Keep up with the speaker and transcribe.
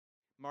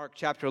Mark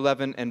chapter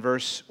 11 and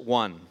verse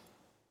 1.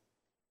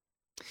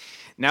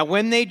 Now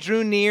when they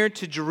drew near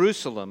to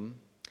Jerusalem,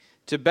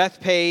 to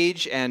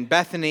Bethphage and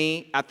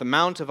Bethany at the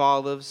Mount of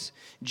Olives,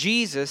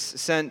 Jesus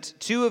sent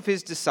two of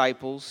his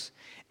disciples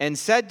and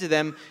said to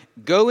them,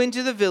 "Go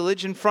into the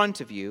village in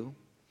front of you,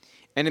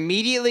 and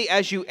immediately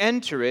as you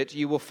enter it,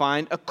 you will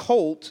find a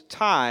colt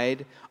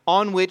tied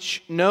on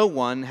which no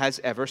one has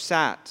ever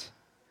sat.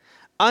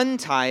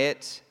 Untie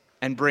it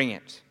and bring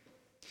it.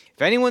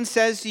 If anyone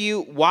says to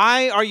you,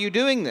 'Why are you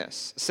doing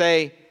this?'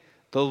 say,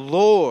 'The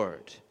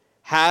Lord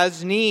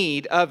has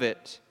need of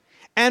it,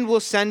 and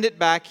will send it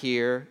back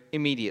here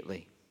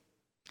immediately.'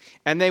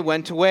 And they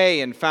went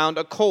away and found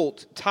a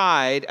colt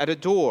tied at a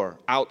door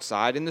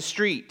outside in the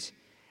street,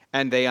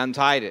 and they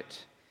untied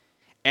it.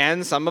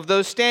 And some of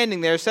those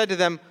standing there said to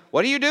them,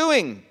 'What are you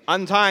doing,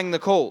 untying the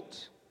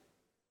colt?'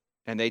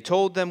 And they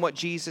told them what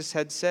Jesus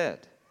had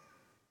said,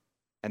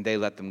 and they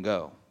let them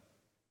go.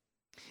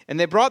 And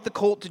they brought the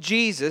colt to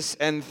Jesus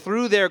and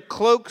threw their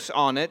cloaks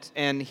on it,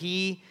 and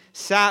he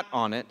sat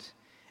on it.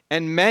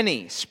 And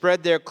many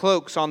spread their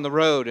cloaks on the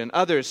road, and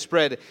others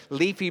spread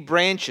leafy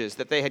branches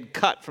that they had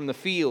cut from the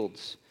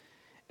fields.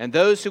 And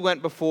those who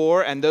went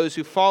before and those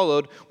who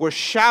followed were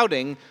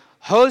shouting,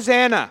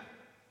 'Hosanna!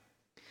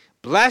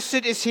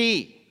 Blessed is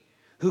he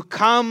who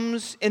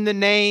comes in the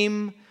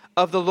name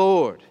of the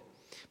Lord.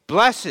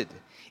 Blessed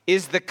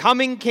is the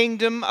coming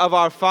kingdom of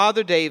our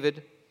father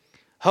David.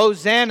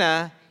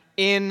 Hosanna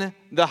in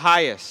the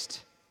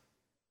highest.'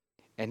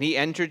 And he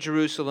entered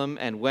Jerusalem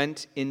and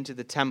went into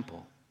the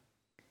temple.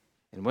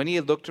 And when he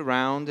had looked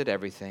around at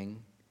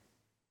everything,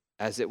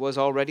 as it was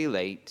already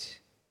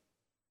late,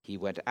 he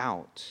went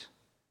out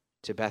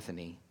to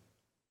Bethany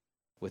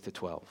with the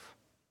 12.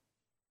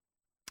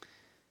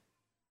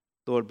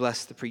 Lord,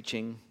 bless the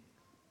preaching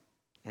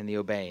and the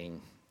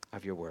obeying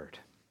of your word.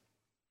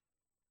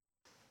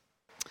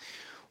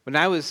 When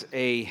I was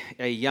a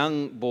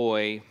young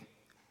boy,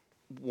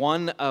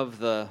 one of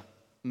the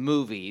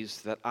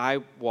movies that I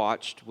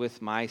watched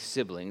with my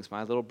siblings,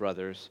 my little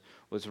brothers,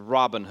 was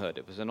Robin Hood.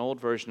 It was an old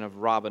version of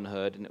Robin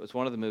Hood, and it was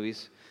one of the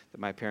movies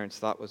that my parents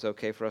thought was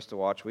okay for us to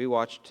watch. We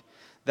watched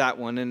that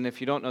one, and if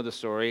you don't know the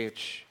story,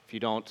 which if you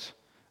don't,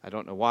 I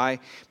don't know why,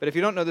 but if you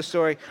don't know the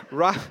story,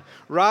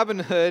 Robin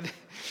Hood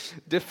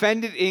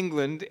defended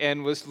England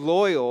and was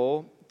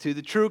loyal to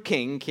the true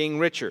king, King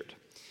Richard.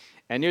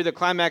 And near the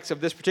climax of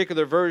this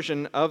particular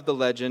version of the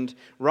legend,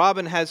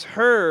 Robin has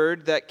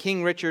heard that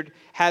King Richard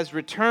has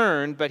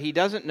returned, but he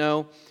doesn't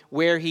know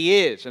where he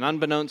is. And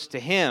unbeknownst to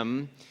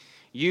him,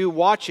 you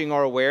watching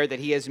are aware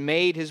that he has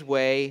made his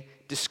way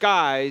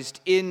disguised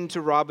into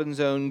Robin's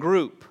own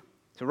group.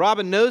 So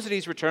Robin knows that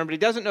he's returned, but he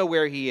doesn't know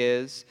where he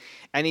is.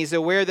 And he's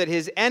aware that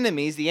his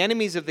enemies, the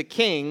enemies of the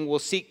king, will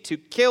seek to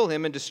kill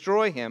him and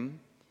destroy him.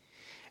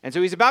 And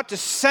so he's about to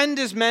send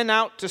his men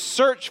out to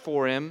search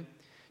for him,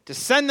 to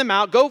send them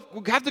out.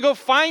 We have to go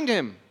find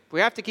him.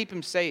 We have to keep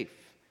him safe.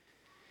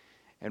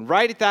 And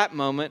right at that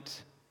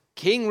moment,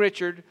 King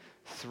Richard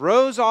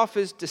throws off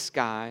his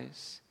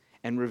disguise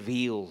and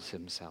reveals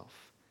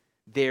himself.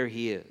 There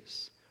he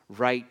is,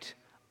 right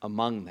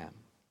among them.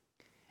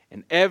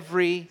 And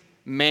every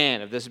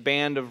man of this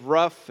band of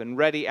rough and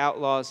ready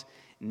outlaws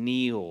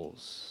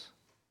kneels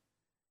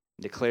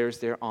and declares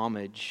their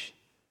homage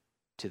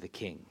to the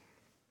king.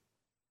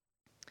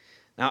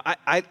 Now,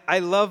 I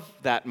love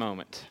that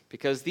moment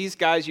because these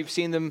guys, you've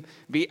seen them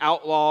be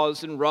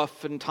outlaws and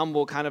rough and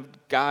tumble kind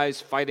of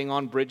guys fighting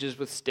on bridges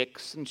with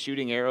sticks and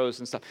shooting arrows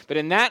and stuff. But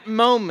in that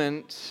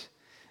moment,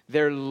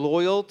 their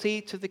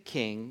loyalty to the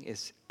king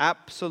is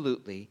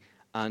absolutely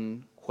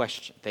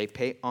unquestioned. They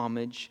pay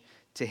homage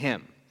to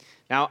him.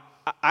 Now,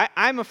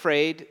 I'm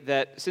afraid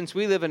that since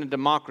we live in a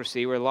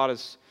democracy where a lot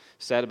is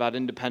said about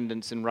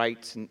independence and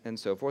rights and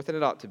so forth, and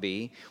it ought to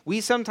be,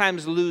 we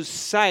sometimes lose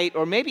sight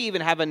or maybe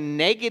even have a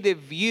negative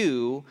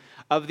view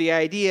of the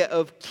idea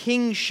of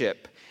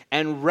kingship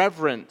and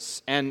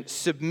reverence and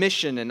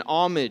submission and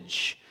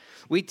homage.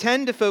 We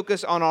tend to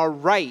focus on our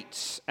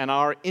rights and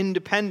our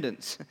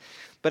independence.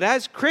 But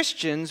as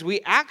Christians,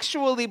 we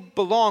actually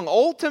belong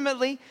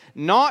ultimately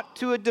not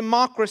to a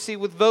democracy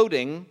with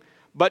voting,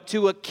 but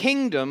to a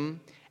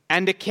kingdom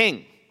and a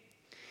king.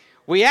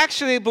 We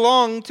actually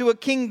belong to a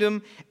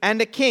kingdom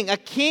and a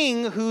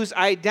king whose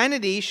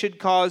identity should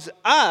cause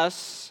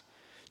us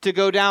to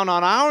go down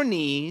on our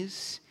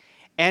knees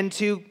and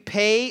to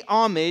pay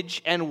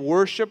homage and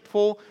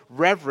worshipful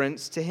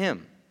reverence to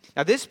him.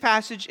 Now, this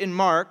passage in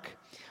Mark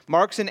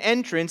marks an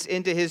entrance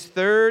into his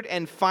third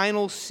and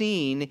final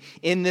scene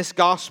in this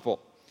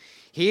gospel.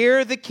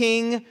 Here the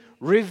king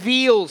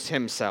reveals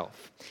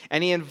himself,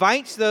 and he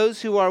invites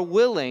those who are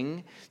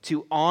willing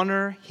to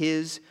honor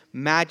his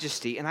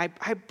majesty. And I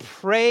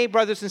pray,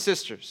 brothers and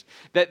sisters,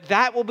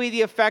 that will be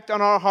the effect on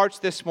our hearts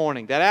this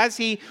morning, that as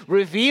he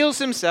reveals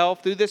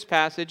himself through this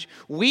passage,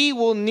 we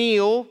will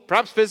kneel,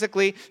 perhaps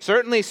physically,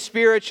 certainly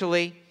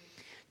spiritually,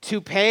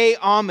 to pay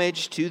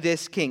homage to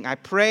this king. I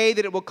pray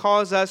that it will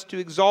cause us to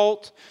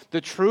exalt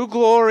the true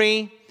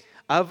glory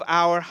of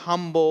our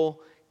humble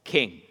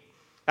king.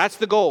 That's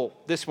the goal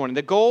this morning.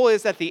 The goal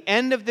is at the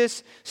end of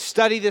this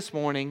study this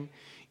morning,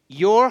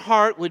 your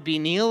heart would be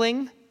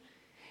kneeling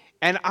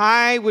and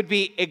I would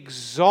be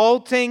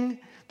exalting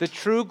the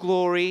true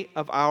glory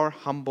of our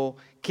humble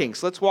King.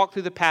 So let's walk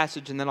through the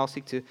passage and then I'll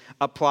seek to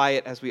apply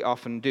it as we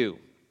often do.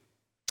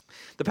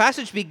 The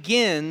passage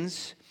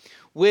begins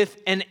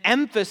with an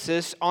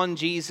emphasis on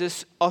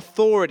Jesus'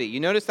 authority. You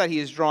notice that he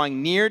is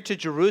drawing near to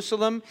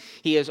Jerusalem.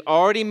 He has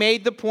already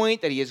made the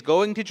point that he is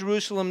going to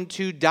Jerusalem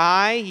to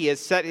die. He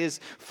has set his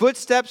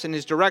footsteps in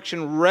his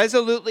direction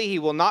resolutely. He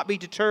will not be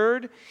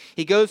deterred.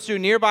 He goes through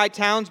nearby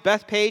towns,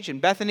 Bethpage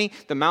and Bethany,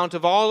 the Mount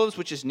of Olives,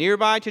 which is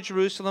nearby to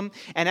Jerusalem.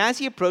 And as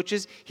he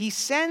approaches, he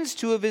sends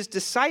two of his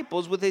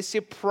disciples with a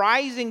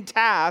surprising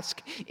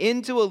task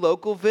into a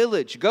local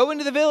village. Go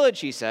into the village,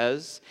 he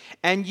says,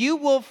 and you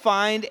will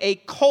find a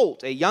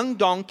colt, a young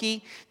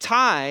donkey,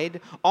 tied,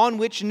 on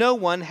which no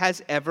one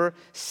has ever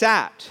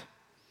sat.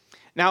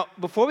 Now,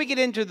 before we get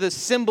into the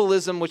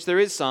symbolism, which there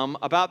is some,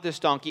 about this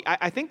donkey,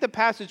 I think the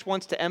passage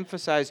wants to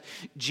emphasize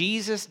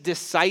Jesus'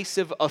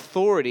 decisive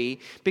authority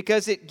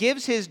because it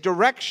gives his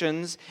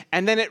directions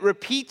and then it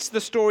repeats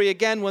the story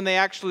again when they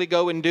actually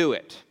go and do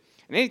it.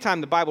 And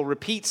anytime the Bible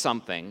repeats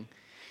something,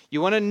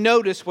 you want to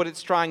notice what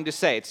it's trying to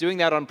say. It's doing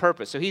that on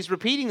purpose. So he's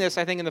repeating this,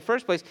 I think, in the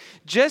first place,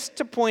 just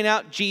to point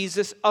out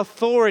Jesus'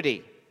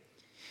 authority.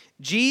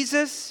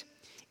 Jesus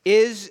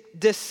is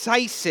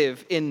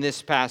decisive in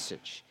this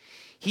passage.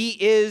 He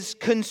is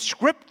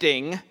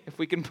conscripting, if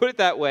we can put it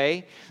that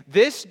way,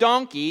 this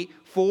donkey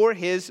for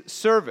his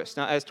service.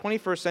 Now, as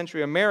 21st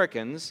century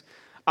Americans,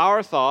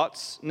 our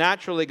thoughts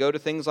naturally go to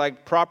things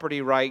like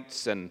property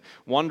rights and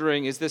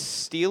wondering, is this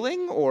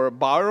stealing or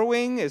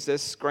borrowing? Is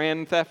this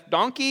grand theft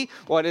donkey?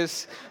 What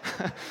is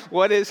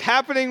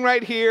happening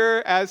right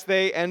here as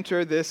they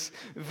enter this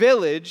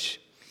village?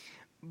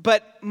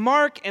 But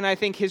Mark and I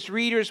think his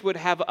readers would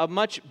have a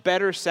much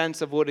better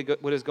sense of what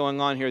is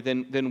going on here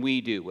than we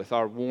do with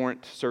our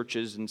warrant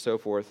searches and so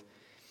forth.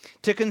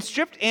 To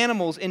conscript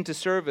animals into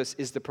service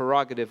is the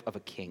prerogative of a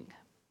king.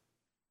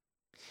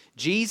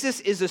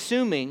 Jesus is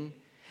assuming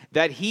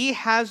that he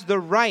has the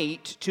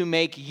right to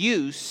make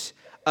use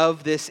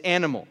of this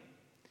animal.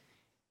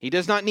 He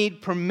does not need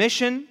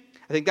permission.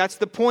 I think that's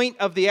the point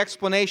of the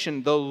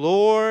explanation. The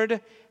Lord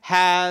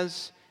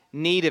has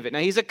need of it. Now,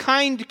 he's a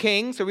kind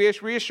king, so he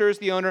reassures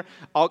the owner,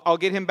 I'll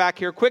get him back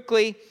here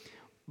quickly.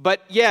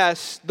 But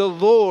yes, the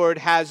Lord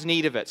has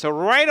need of it. So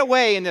right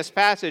away in this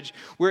passage,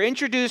 we're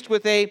introduced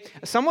with a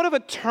somewhat of a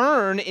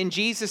turn in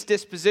Jesus'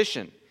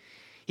 disposition.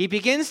 He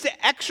begins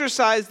to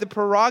exercise the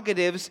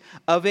prerogatives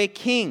of a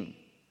king.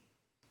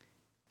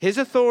 His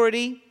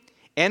authority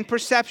and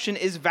perception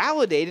is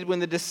validated when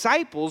the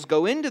disciples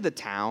go into the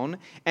town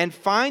and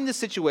find the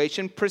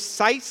situation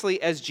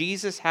precisely as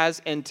Jesus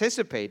has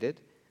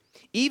anticipated,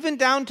 even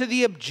down to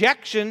the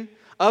objection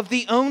of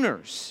the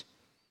owners.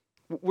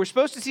 We're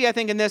supposed to see, I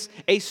think, in this,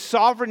 a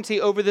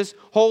sovereignty over this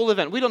whole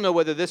event. We don't know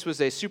whether this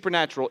was a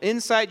supernatural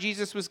insight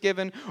Jesus was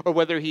given or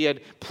whether he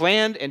had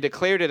planned and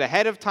declared it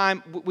ahead of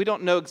time. We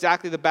don't know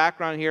exactly the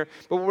background here,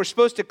 but what we're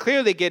supposed to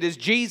clearly get is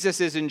Jesus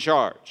is in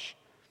charge.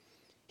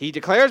 He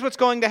declares what's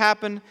going to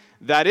happen,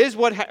 that is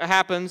what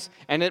happens,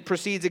 and it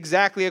proceeds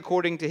exactly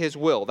according to his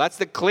will. That's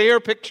the clear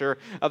picture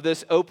of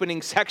this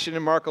opening section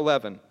in Mark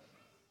 11.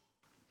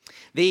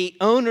 The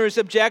owners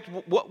object,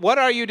 what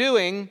are you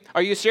doing?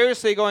 Are you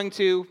seriously going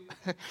to,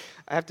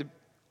 I have to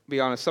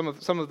be honest, some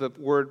of the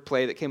word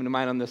play that came to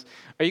mind on this.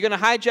 Are you going to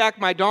hijack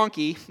my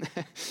donkey?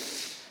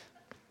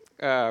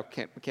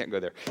 Can't go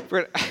there.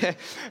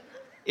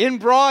 In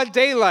broad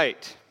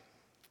daylight.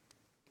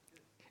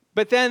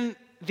 But then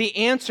the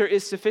answer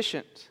is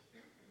sufficient.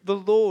 The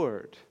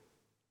Lord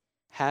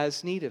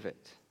has need of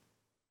it.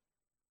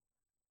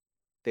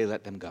 They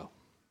let them go.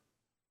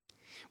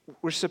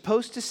 We're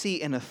supposed to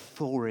see an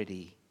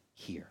authority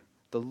here.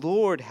 The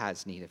Lord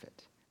has need of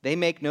it. They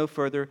make no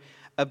further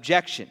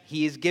objection.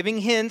 He is giving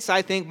hints,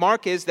 I think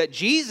Mark is, that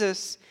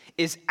Jesus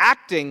is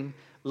acting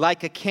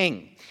like a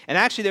king. And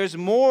actually there's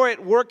more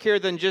at work here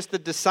than just the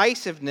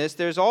decisiveness.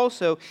 There's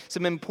also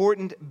some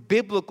important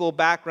biblical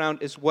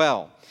background as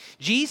well.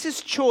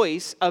 Jesus'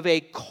 choice of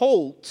a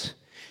colt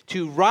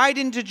to ride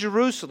into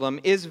Jerusalem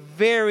is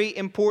very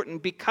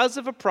important because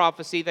of a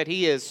prophecy that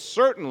he is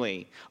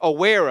certainly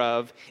aware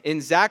of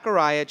in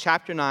Zechariah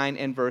chapter 9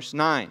 and verse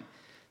 9.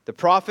 The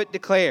prophet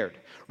declared,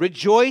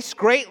 "Rejoice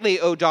greatly,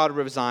 O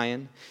daughter of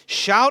Zion.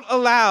 Shout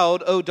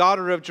aloud, O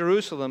daughter of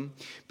Jerusalem.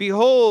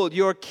 Behold,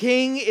 your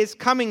king is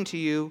coming to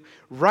you,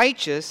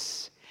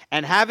 righteous,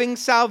 and having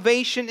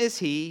salvation is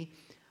he,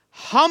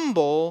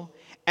 humble,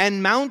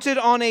 and mounted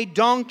on a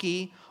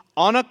donkey,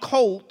 on a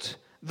colt,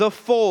 the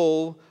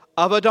foal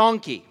of a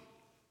donkey."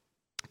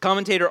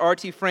 Commentator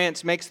R.T.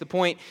 France makes the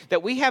point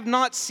that we have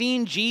not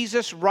seen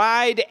Jesus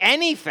ride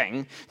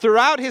anything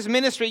throughout his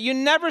ministry. You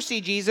never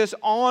see Jesus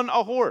on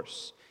a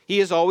horse. He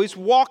is always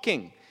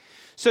walking.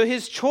 So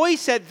his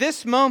choice at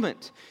this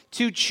moment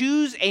to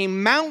choose a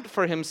mount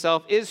for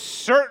himself is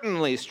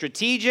certainly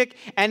strategic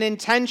and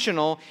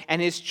intentional, and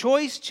his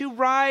choice to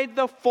ride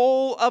the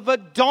foal of a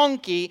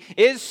donkey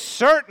is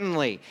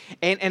certainly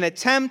an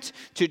attempt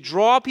to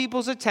draw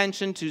people's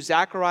attention to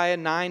Zechariah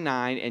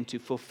 9:9 and to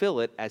fulfill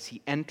it as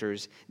he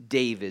enters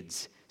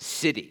David's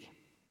city.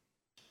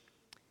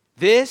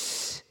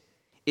 This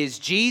is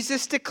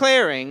Jesus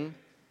declaring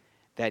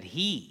that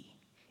he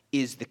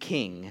is the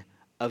king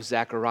of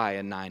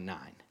Zechariah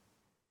 9:9.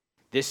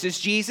 This is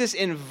Jesus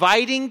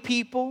inviting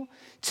people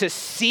to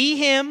see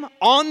him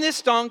on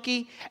this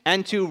donkey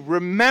and to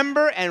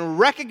remember and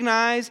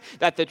recognize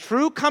that the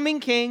true coming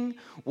king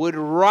would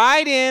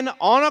ride in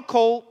on a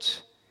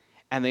colt,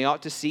 and they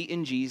ought to see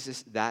in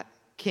Jesus that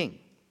king.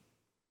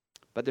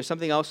 But there's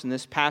something else in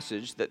this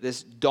passage that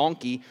this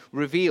donkey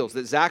reveals,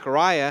 that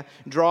Zechariah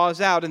draws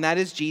out, and that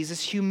is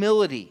Jesus'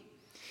 humility.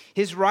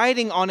 His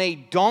riding on a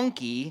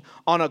donkey,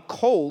 on a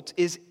colt,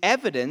 is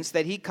evidence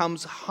that he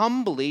comes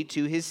humbly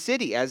to his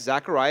city, as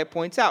Zechariah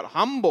points out,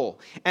 humble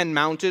and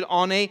mounted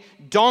on a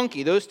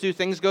donkey. Those two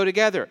things go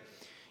together.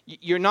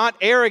 You're not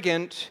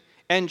arrogant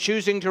and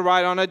choosing to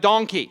ride on a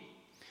donkey.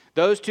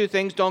 Those two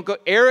things don't go.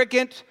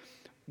 Arrogant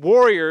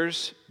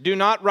warriors do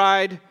not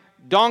ride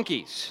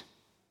donkeys.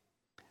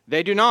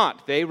 They do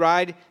not. They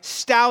ride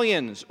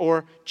stallions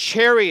or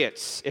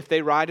chariots, if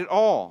they ride at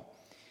all.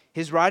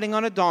 His riding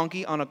on a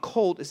donkey, on a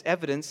colt, is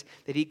evidence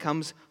that he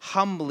comes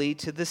humbly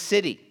to the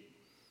city.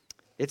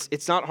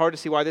 It's not hard to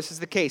see why this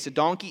is the case. A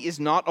donkey is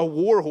not a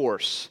war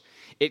horse.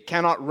 It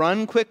cannot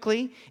run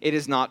quickly. It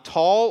is not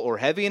tall or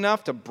heavy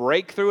enough to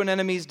break through an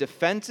enemy's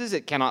defenses.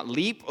 It cannot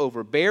leap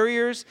over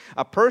barriers.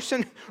 A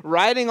person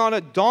riding on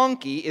a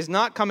donkey is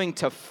not coming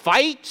to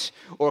fight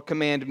or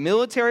command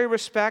military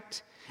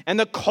respect. And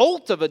the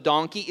colt of a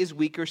donkey is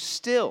weaker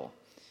still.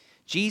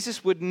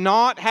 Jesus would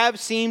not have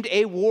seemed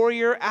a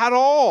warrior at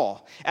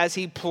all as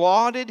he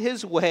plodded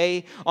his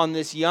way on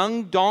this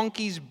young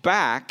donkey's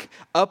back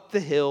up the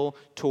hill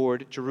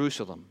toward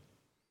Jerusalem.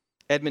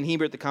 Edmund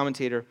Hebert, the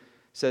commentator,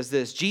 says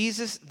this: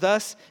 Jesus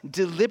thus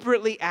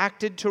deliberately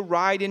acted to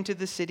ride into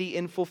the city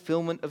in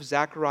fulfillment of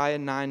Zechariah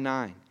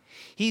 9:9.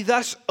 He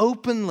thus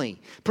openly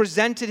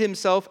presented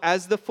himself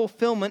as the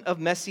fulfillment of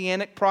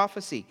messianic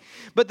prophecy.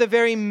 But the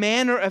very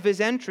manner of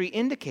his entry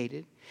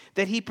indicated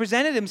that he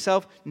presented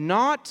himself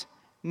not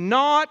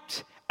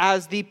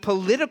as the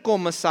political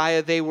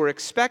Messiah they were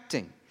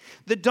expecting.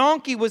 The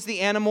donkey was the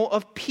animal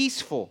of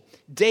peaceful,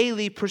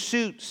 daily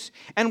pursuits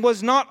and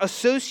was not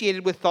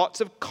associated with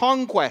thoughts of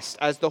conquest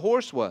as the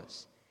horse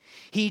was.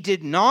 He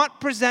did not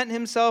present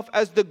himself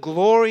as the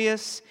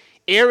glorious,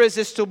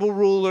 irresistible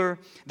ruler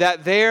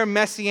that their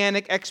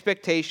messianic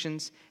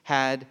expectations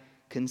had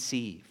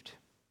conceived.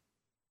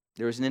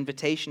 There is an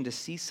invitation to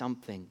see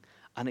something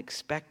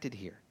unexpected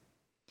here.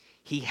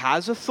 He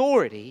has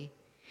authority.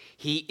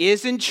 He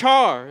is in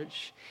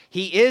charge.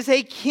 He is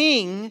a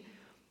king,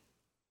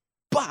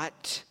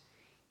 but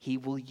he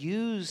will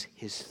use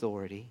his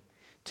authority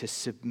to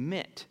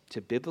submit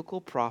to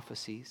biblical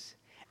prophecies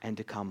and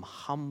to come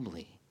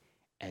humbly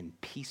and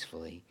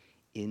peacefully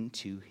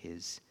into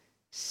his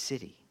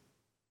city.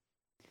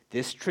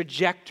 This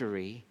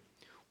trajectory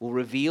will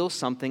reveal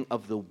something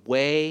of the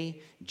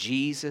way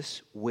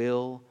Jesus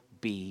will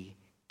be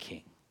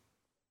king.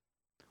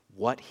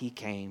 What he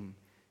came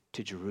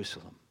to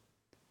Jerusalem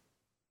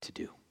to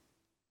do.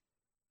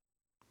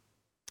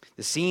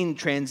 The scene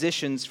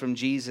transitions from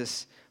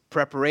Jesus'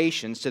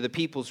 preparations to the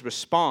people's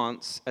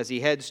response as he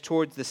heads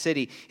towards the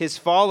city. His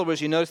followers,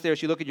 you notice there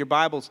as you look at your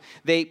Bibles,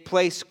 they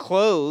place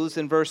clothes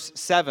in verse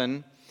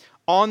 7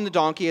 on the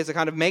donkey as a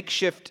kind of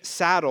makeshift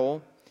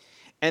saddle,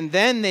 and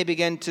then they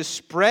begin to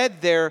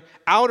spread their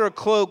outer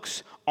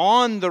cloaks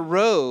on the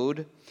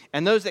road.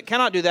 And those that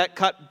cannot do that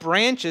cut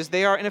branches.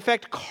 They are, in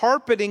effect,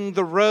 carpeting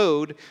the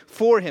road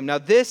for him. Now,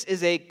 this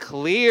is a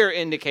clear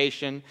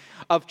indication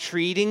of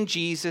treating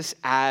Jesus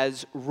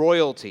as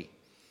royalty.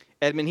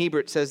 Edmund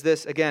Hebert says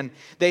this again: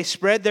 they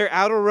spread their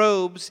outer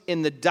robes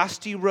in the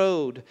dusty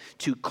road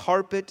to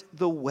carpet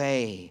the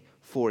way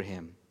for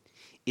him.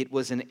 It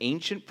was an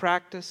ancient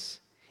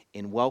practice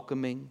in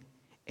welcoming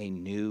a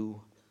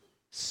new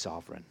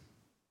sovereign.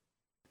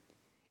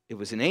 It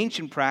was an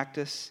ancient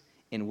practice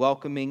in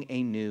welcoming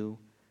a new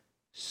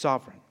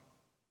sovereign.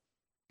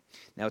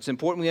 Now, it's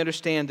important we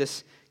understand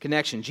this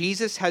connection.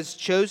 Jesus has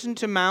chosen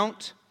to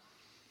mount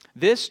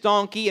this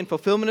donkey in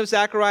fulfillment of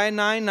Zechariah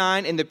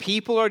 9:9, and the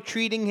people are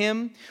treating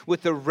him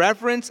with the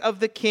reverence of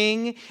the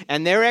king,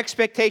 and their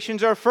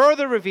expectations are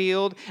further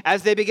revealed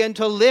as they begin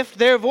to lift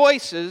their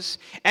voices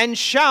and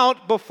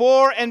shout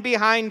before and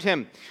behind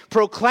him,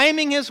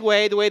 proclaiming his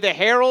way the way the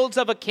heralds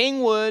of a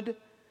king would.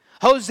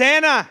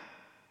 Hosanna!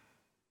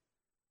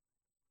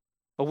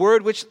 A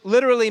word which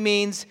literally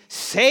means,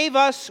 save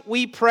us,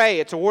 we pray.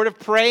 It's a word of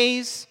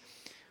praise.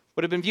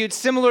 Would have been viewed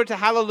similar to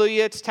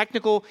hallelujah. Its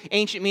technical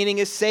ancient meaning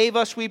is save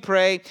us, we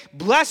pray.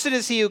 Blessed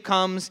is he who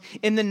comes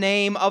in the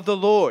name of the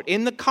Lord.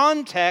 In the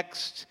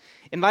context,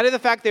 In light of the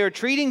fact they are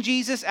treating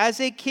Jesus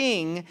as a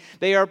king,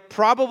 they are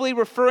probably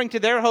referring to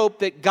their hope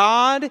that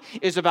God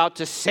is about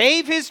to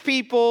save his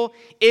people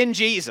in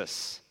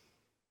Jesus.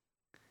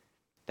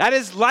 That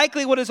is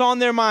likely what is on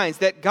their minds,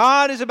 that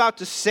God is about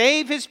to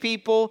save his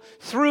people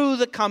through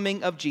the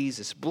coming of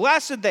Jesus.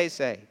 Blessed, they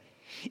say,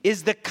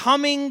 is the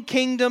coming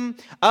kingdom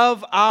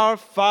of our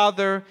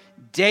father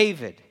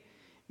David.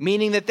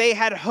 Meaning that they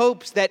had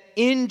hopes that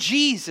in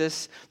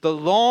Jesus, the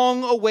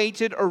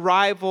long-awaited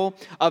arrival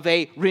of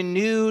a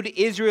renewed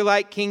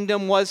Israelite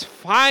kingdom was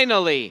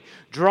finally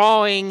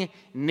drawing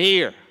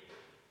near.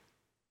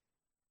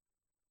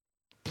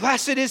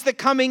 Blessed is the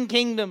coming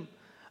kingdom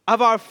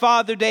of our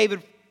father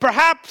David.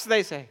 Perhaps,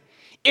 they say,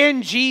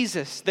 in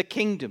Jesus, the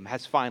kingdom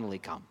has finally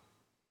come.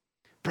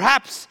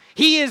 Perhaps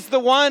he is the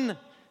one.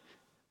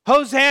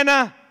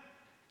 Hosanna,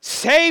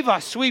 save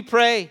us, we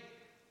pray.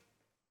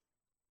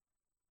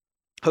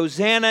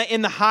 Hosanna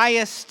in the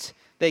highest,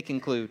 they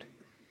conclude,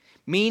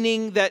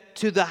 meaning that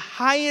to the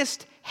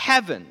highest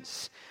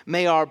heavens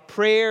may our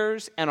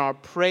prayers and our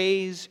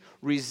praise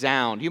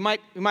resound. You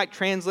might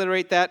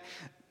transliterate that.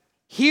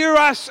 Hear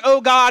us, O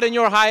God, in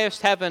your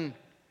highest heaven,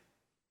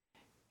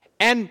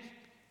 and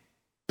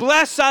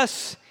bless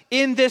us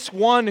in this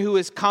one who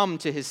has come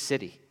to his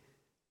city.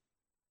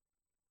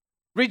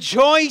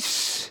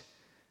 Rejoice,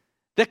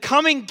 the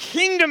coming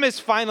kingdom is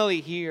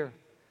finally here.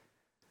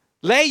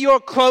 Lay your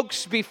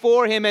cloaks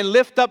before him and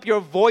lift up your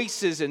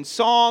voices in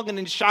song and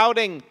in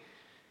shouting.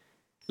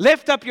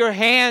 Lift up your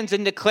hands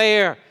and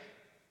declare,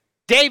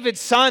 David's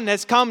son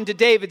has come to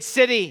David's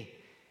city,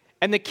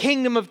 and the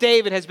kingdom of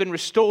David has been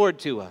restored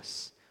to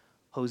us.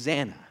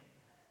 Hosanna,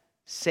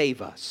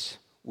 save us,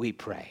 we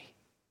pray.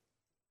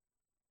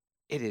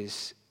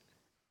 It's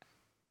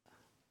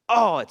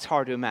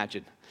hard to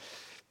imagine.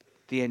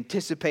 The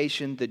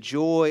anticipation, the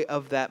joy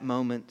of that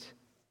moment.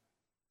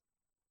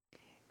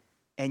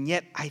 And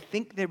yet, I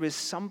think there is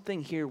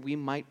something here we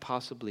might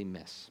possibly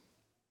miss.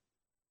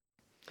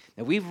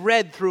 Now, we've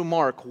read through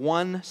Mark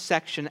one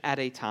section at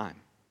a time.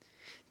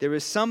 There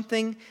is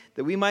something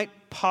that we might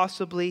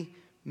possibly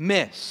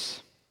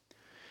miss.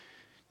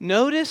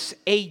 Notice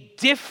a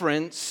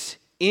difference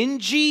in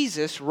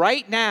Jesus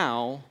right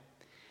now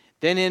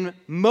than in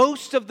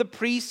most of the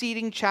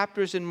preceding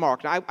chapters in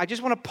Mark. Now, I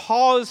just want to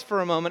pause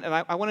for a moment, and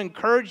I want to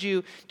encourage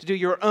you to do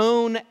your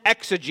own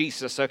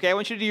exegesis, okay? I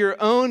want you to do your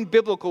own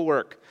biblical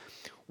work.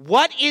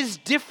 What is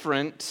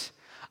different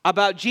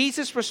about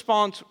Jesus'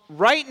 response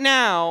right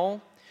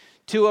now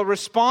to a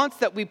response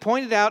that we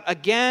pointed out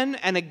again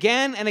and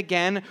again and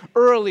again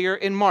earlier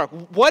in Mark?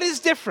 What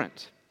is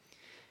different?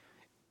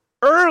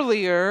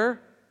 Earlier,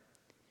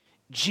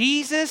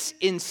 Jesus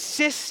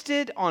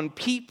insisted on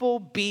people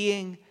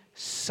being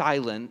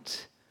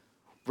silent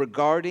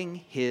regarding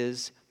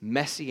his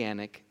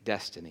messianic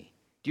destiny.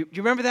 Do you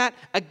remember that?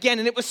 Again,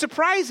 and it was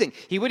surprising.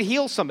 He would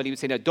heal somebody. He would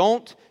say, no,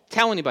 don't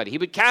tell anybody. He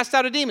would cast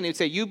out a demon. He would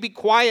say, you be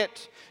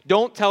quiet.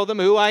 Don't tell them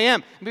who I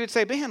am. And we would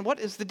say, man, what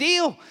is the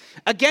deal?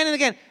 Again and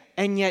again.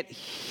 And yet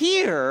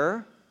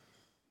here,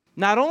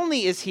 not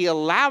only is he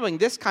allowing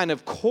this kind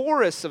of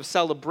chorus of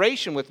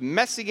celebration with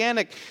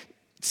messianic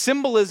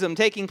symbolism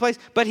taking place,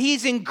 but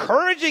he's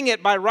encouraging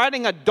it by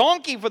riding a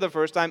donkey for the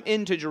first time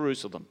into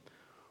Jerusalem.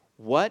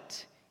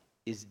 What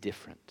is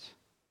different?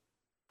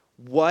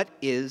 What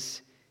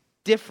is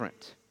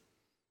different?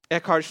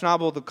 Eckhard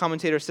Schnabel, the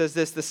commentator, says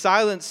this: the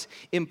silence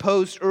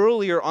imposed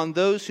earlier on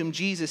those whom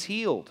Jesus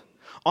healed,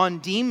 on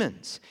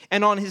demons,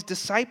 and on his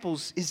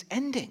disciples is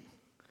ending.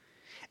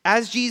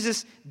 As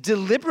Jesus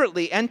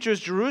deliberately enters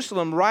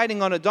Jerusalem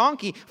riding on a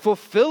donkey,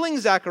 fulfilling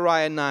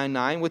Zechariah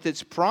 9:9 with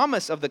its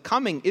promise of the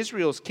coming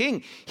Israel's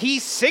king, he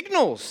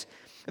signals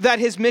that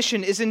his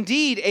mission is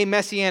indeed a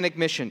messianic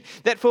mission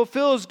that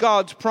fulfills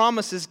God's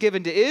promises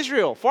given to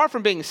Israel. Far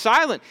from being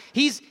silent,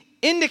 he's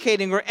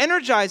indicating or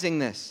energizing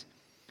this.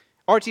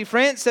 R.T.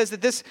 France says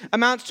that this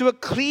amounts to a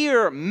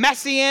clear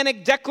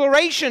messianic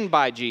declaration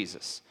by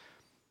Jesus.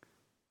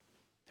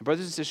 And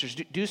brothers and sisters,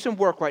 do some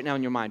work right now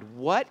in your mind.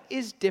 What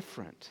is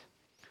different?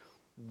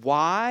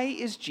 Why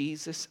is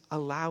Jesus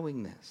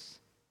allowing this?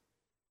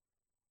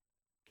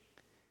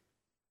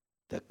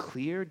 The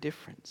clear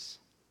difference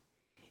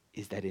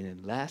is that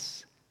in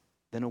less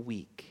than a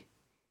week,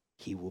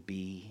 he will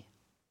be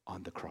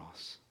on the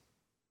cross.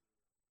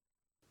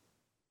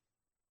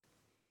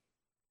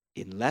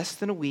 In less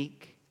than a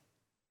week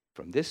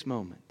from this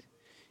moment,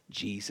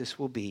 Jesus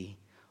will be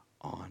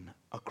on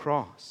a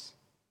cross.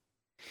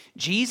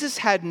 Jesus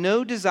had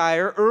no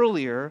desire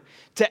earlier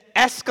to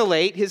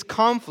escalate his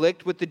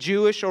conflict with the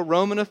Jewish or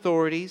Roman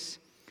authorities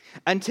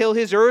until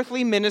his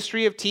earthly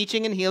ministry of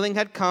teaching and healing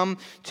had come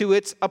to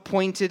its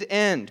appointed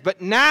end.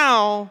 But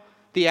now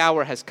the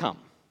hour has come.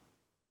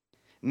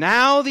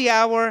 Now the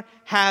hour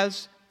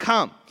has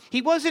come.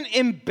 He wasn't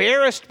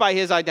embarrassed by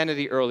his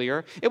identity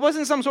earlier. It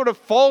wasn't some sort of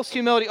false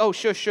humility. Oh,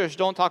 shush,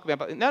 don't talk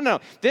about it. No.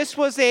 This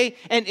was an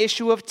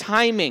issue of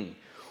timing.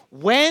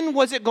 When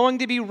was it going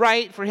to be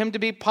right for him to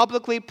be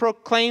publicly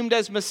proclaimed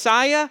as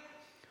Messiah?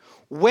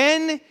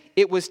 when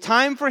it was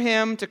time for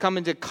him to come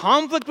into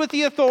conflict with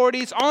the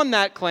authorities on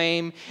that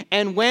claim,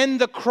 and when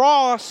the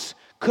cross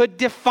could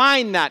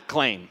define that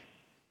claim.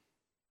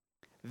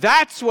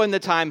 That's when the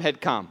time had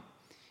come.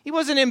 He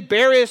wasn't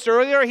embarrassed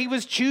earlier. He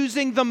was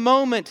choosing the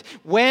moment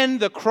when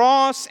the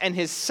cross and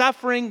his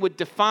suffering would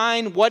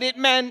define what it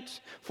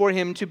meant for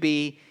him to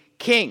be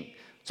king.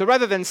 So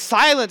rather than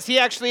silence, he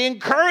actually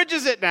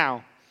encourages it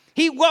now.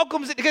 He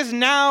welcomes it because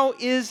now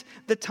is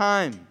the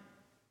time.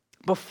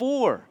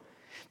 Before,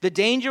 the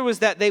danger was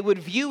that they would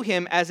view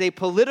him as a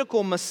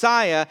political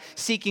Messiah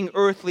seeking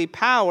earthly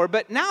power.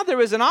 But now there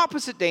is an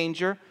opposite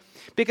danger,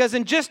 because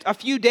in just a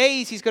few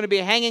days he's going to be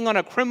hanging on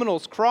a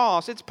criminal's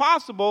cross. It's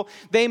possible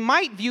they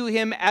might view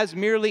him as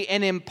merely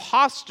an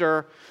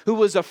imposter who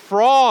was a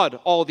fraud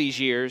all these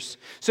years.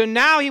 So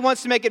now he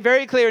wants to make it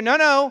very clear,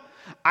 no,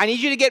 I need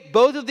you to get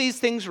both of these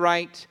things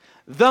right.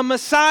 The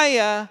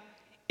Messiah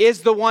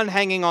is the one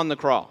hanging on the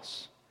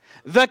cross.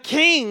 The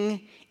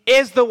king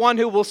is the one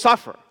who will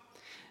suffer.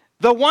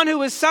 The one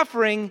who is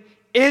suffering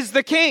is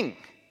the king.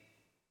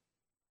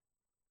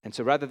 And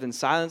so rather than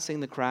silencing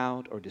the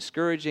crowd or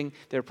discouraging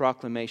their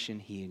proclamation,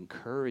 he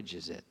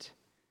encourages it.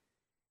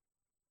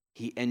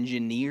 He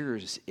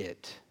engineers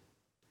it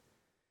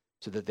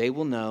so that they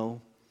will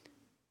know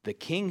the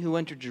king who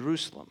entered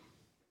Jerusalem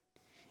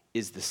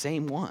is the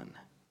same one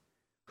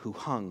who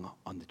hung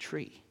on the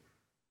tree.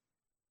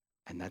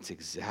 And that's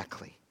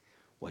exactly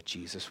what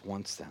Jesus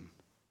wants them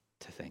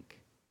to think.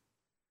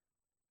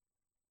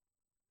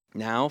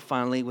 Now,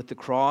 finally, with the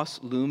cross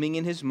looming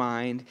in his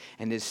mind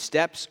and his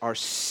steps are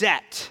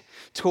set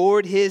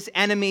toward his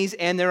enemies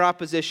and their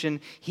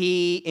opposition,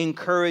 he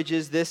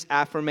encourages this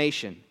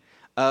affirmation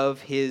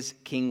of his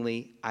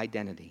kingly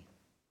identity.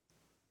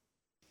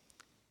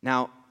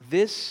 Now,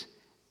 this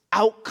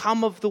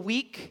outcome of the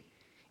week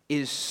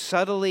is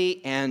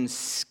subtly and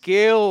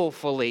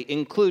skillfully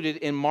included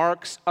in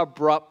Mark's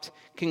abrupt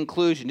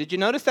conclusion. Did you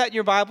notice that in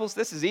your Bibles?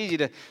 This is easy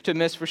to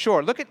miss for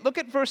sure. Look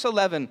at verse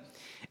 11.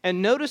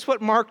 And notice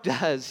what Mark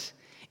does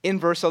in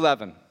verse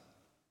 11.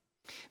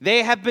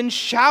 They have been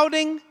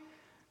shouting.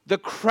 The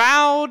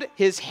crowd,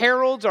 his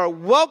heralds, are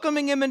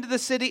welcoming him into the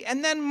city.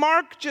 And then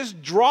Mark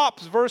just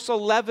drops verse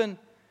 11.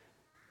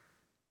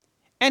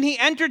 And he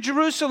entered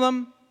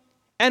Jerusalem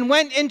and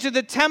went into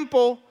the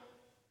temple.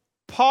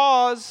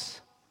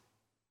 Pause.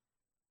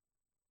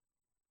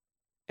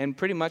 And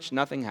pretty much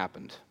nothing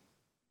happened.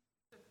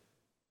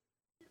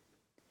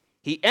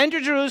 He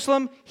entered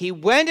Jerusalem. He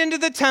went into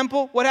the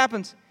temple. What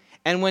happens?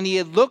 And when he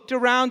had looked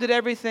around at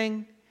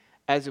everything,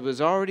 as it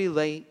was already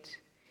late,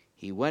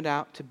 he went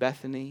out to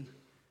Bethany,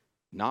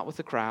 not with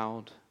the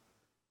crowd,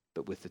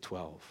 but with the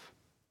 12.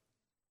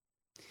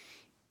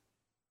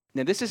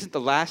 Now, this isn't the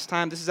last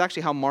time. This is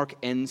actually how Mark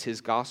ends his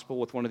gospel,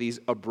 with one of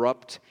these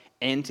abrupt,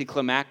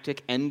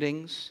 anticlimactic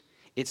endings.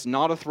 It's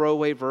not a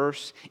throwaway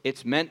verse.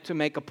 It's meant to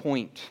make a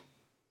point.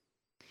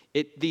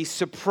 The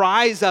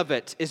surprise of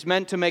it is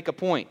meant to make a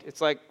point.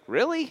 It's like,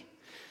 really?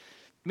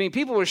 I mean,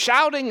 people were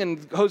shouting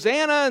and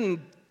Hosanna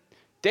and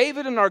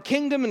David and our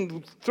kingdom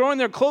and throwing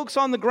their cloaks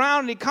on the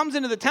ground, and he comes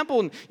into the temple,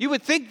 and you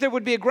would think there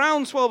would be a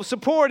groundswell of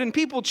support and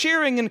people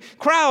cheering and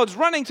crowds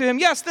running to him.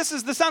 Yes, this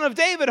is the Son of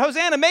David.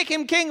 Hosanna, make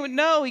him king. But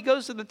no, he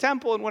goes to the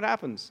temple, and what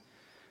happens?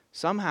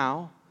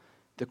 Somehow,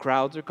 the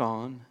crowds are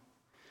gone.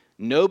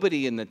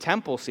 Nobody in the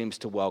temple seems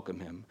to welcome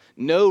him.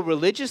 No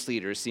religious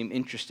leaders seem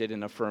interested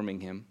in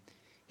affirming him.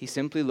 He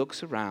simply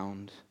looks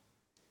around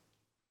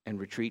and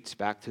retreats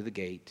back through the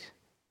gate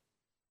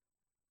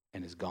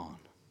and is gone.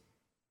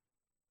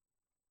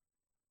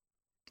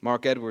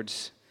 Mark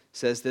Edwards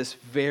says this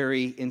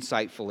very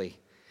insightfully.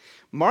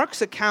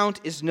 Mark's account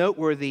is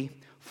noteworthy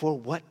for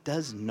what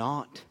does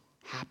not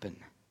happen.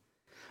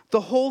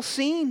 The whole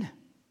scene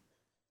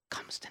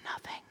comes to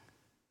nothing.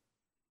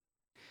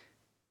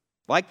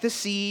 Like the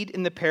seed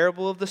in the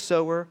parable of the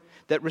sower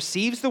that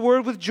receives the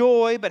word with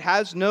joy but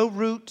has no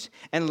root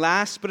and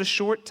lasts but a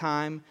short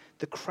time,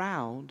 the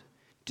crowd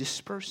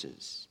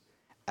disperses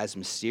as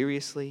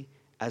mysteriously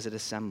as it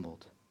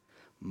assembled.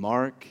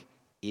 Mark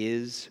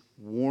is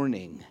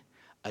warning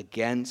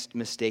against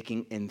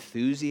mistaking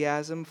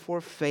enthusiasm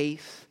for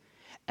faith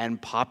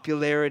and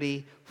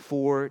popularity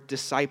for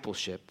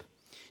discipleship.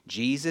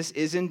 Jesus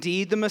is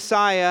indeed the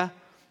Messiah,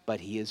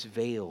 but he is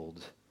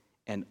veiled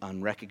and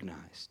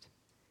unrecognized.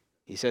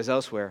 He says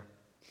elsewhere,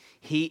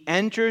 he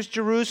enters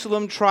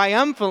Jerusalem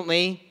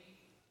triumphantly,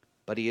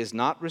 but he is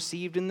not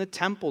received in the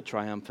temple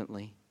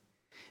triumphantly.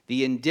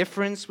 The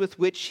indifference with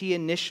which he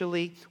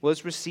initially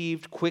was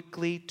received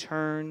quickly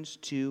turns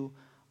to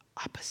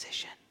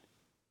opposition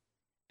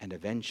and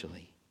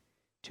eventually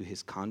to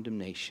his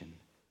condemnation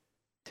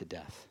to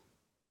death.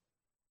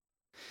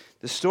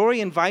 The story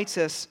invites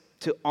us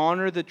to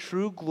honor the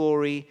true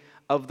glory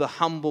of the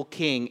humble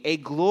king, a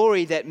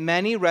glory that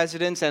many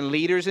residents and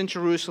leaders in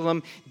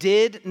Jerusalem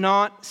did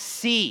not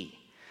see,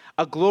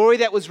 a glory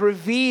that was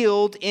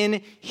revealed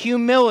in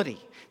humility,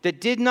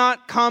 that did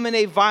not come in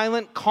a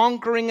violent,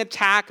 conquering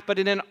attack, but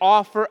in an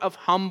offer of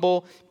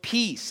humble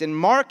peace. And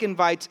Mark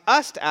invites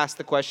us to ask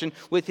the question,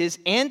 with his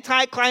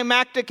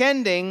anticlimactic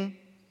ending,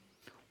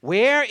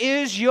 Where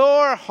is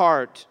your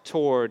heart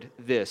toward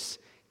this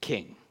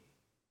king?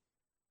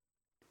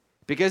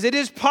 Because it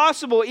is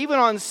possible, even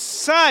on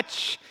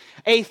such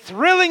a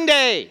thrilling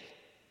day,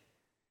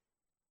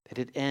 that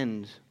it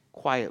ends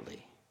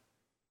quietly,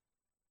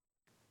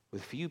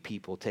 with few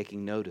people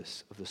taking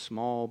notice of the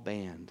small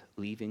band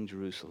leaving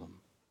Jerusalem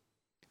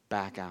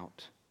back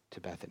out to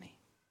Bethany.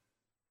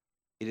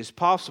 It is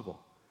possible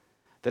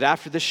that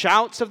after the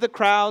shouts of the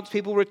crowds,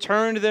 people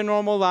return to their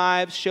normal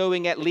lives,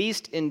 showing at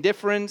least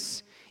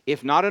indifference,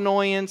 if not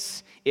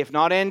annoyance, if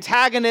not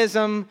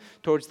antagonism,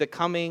 towards the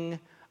coming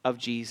of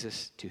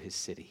Jesus to his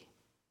city.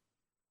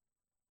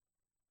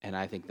 And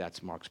I think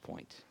that's Mark's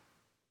point.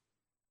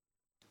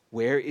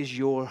 Where is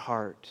your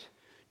heart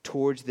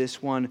towards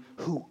this one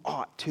who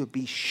ought to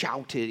be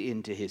shouted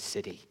into his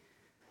city?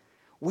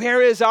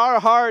 Where is our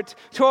heart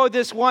toward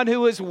this one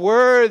who is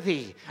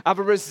worthy of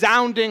a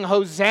resounding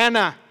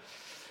hosanna,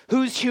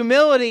 whose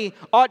humility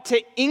ought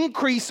to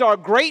increase our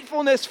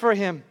gratefulness for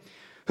him,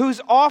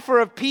 whose offer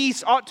of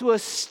peace ought to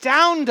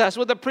astound us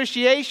with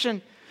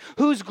appreciation,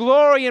 whose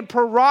glory and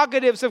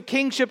prerogatives of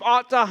kingship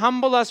ought to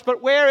humble us?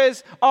 But where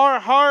is our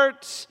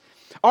heart?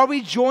 Are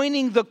we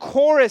joining the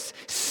chorus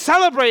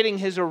celebrating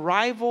his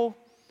arrival?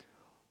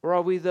 Or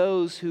are we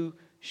those who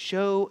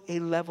show a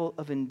level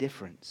of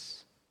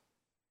indifference,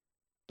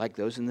 like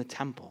those in the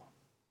temple,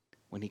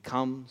 when he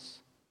comes,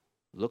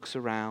 looks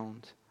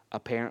around,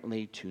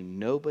 apparently to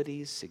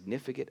nobody's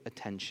significant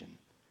attention,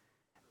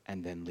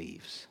 and then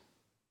leaves?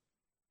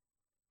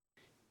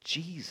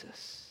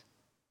 Jesus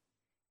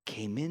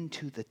came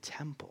into the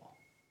temple,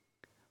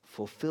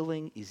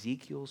 fulfilling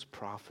Ezekiel's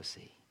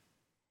prophecy,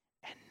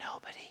 and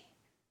nobody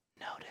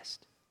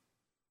noticed.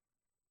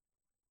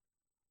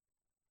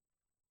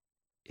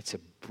 It's a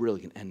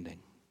brilliant ending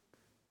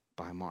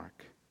by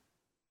Mark.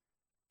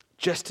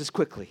 Just as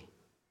quickly,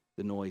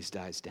 the noise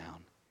dies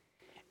down,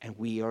 and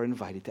we are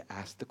invited to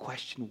ask the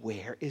question,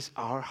 where is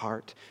our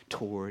heart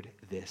toward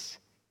this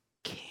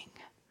king?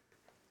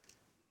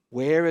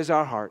 Where is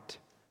our heart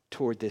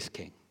toward this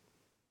king?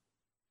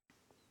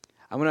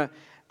 I'm going to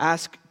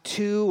ask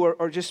two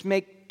or just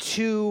make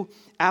two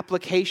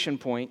application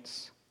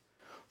points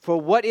for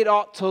what it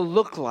ought to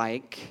look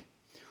like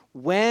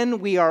when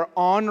we are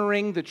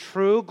honoring the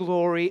true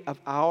glory of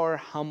our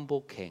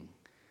humble king.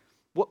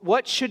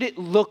 What should it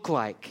look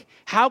like?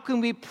 How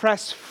can we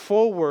press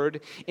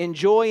forward in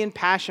joy and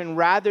passion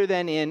rather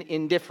than in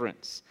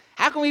indifference?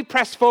 How can we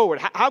press forward?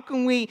 How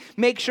can we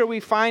make sure we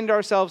find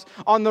ourselves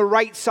on the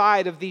right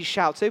side of these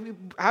shouts?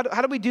 How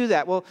do we do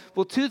that? Well,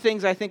 two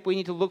things I think we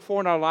need to look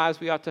for in our lives.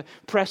 We ought to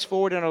press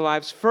forward in our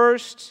lives.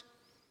 First,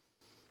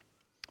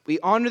 we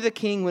honor the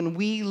king when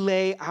we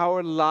lay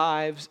our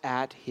lives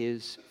at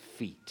his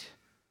feet.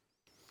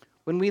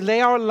 When we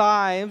lay our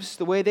lives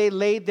the way they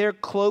laid their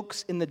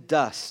cloaks in the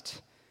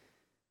dust,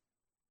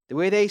 the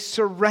way they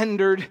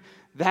surrendered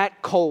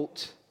that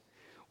colt,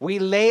 we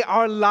lay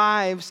our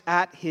lives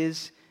at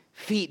his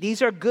feet.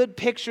 These are good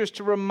pictures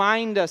to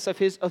remind us of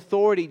his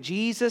authority.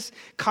 Jesus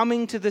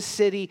coming to the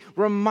city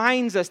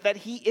reminds us that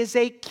he is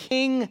a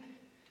king.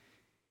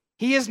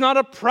 He is not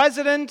a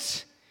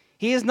president.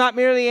 He is not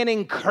merely an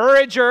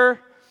encourager.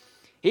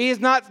 He is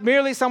not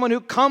merely someone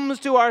who comes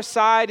to our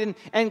side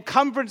and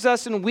comforts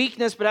us in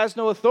weakness but has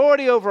no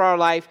authority over our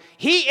life.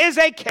 He is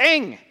a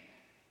king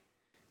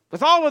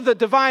with all of the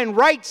divine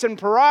rights and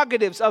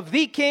prerogatives of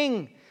the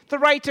king. The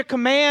right to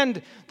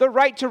command, the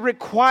right to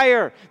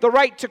require, the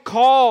right to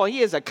call. He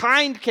is a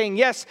kind king,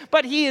 yes,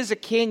 but he is a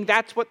king.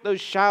 That's what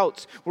those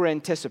shouts were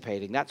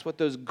anticipating. That's what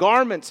those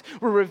garments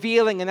were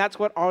revealing, and that's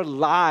what our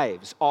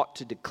lives ought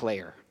to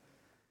declare.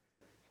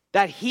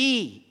 That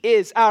he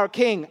is our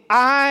king.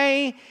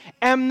 I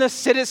am the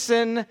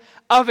citizen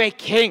of a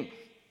king.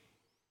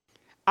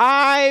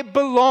 I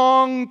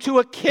belong to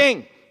a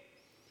king.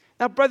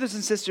 Now, brothers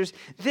and sisters,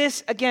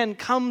 this again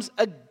comes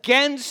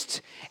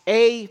against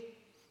an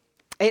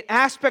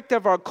aspect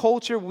of our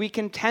culture. We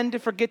can tend to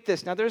forget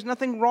this. Now, there's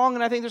nothing wrong,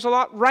 and I think there's a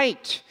lot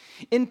right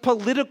in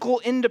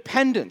political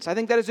independence. I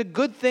think that is a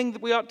good thing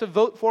that we ought to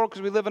vote for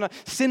because we live in a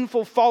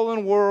sinful,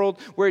 fallen world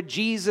where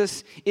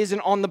Jesus isn't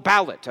on the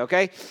ballot,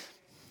 okay?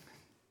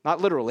 Not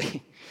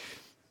literally.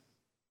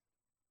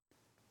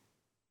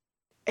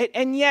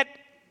 And yet,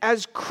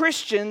 as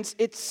Christians,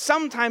 it's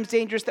sometimes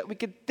dangerous that we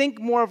could think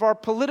more of our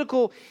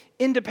political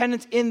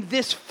independence in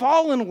this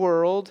fallen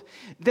world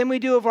than we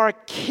do of our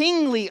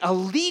kingly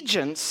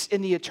allegiance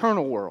in the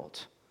eternal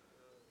world.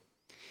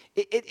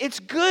 It's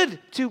good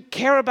to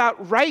care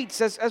about rights.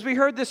 As we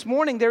heard this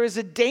morning, there is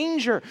a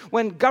danger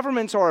when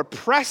governments are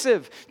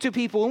oppressive to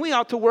people, and we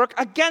ought to work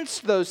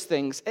against those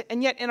things.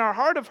 And yet, in our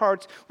heart of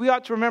hearts, we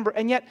ought to remember,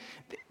 and yet,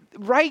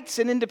 rights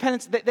and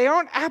independence, they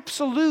aren't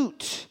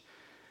absolute.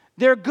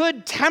 They're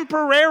good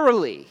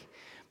temporarily.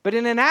 But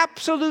in an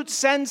absolute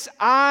sense,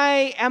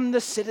 I am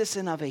the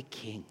citizen of a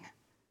king.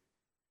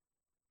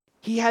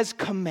 He has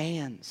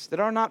commands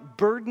that are not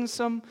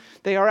burdensome.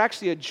 They are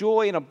actually a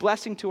joy and a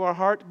blessing to our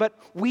heart, but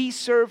we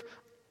serve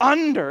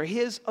under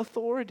his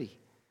authority.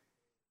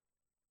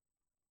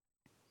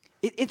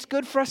 It's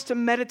good for us to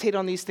meditate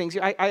on these things.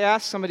 I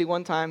asked somebody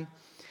one time,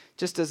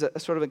 just as a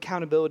sort of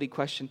accountability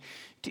question,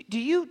 do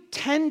you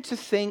tend to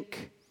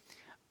think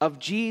of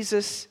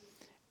Jesus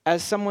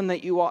as someone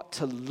that you ought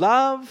to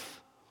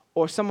love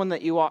or someone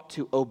that you ought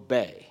to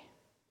obey?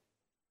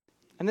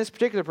 And this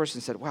particular person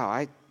said,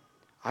 wow,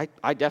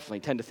 I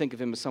definitely tend to think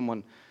of him as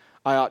someone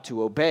I ought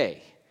to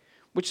obey,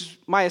 which is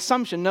my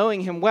assumption,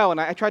 knowing him well.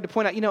 And I tried to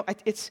point out,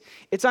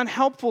 it's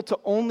unhelpful to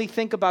only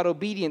think about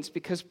obedience,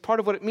 because part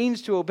of what it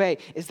means to obey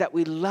is that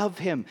we love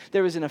him.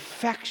 There is an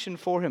affection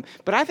for him.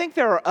 But I think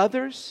there are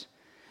others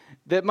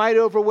that might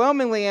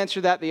overwhelmingly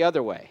answer that the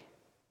other way.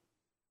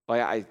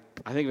 Like, I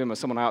think of him as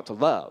someone I ought to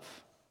love.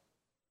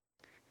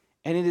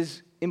 And it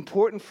is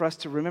important for us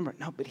to remember,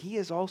 no, but he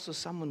is also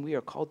someone we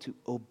are called to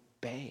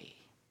obey.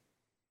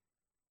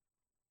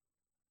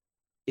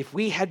 If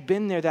we had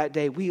been there that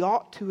day, we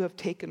ought to have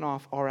taken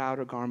off our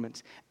outer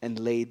garments and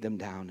laid them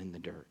down in the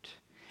dirt.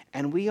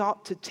 And we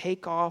ought to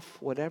take off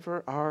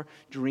whatever our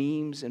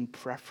dreams and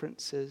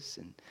preferences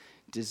and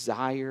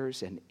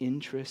desires and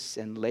interests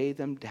and lay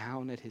them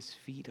down at his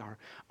feet.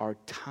 Our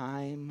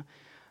time,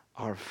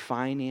 our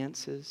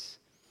finances,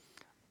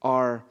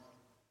 our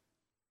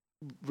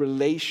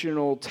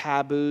relational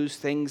taboos,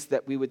 things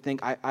that we would think,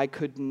 I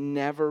could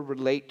never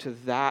relate to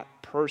that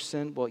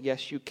person. Well,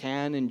 yes, you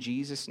can, in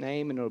Jesus'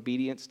 name, in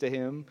obedience to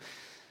him.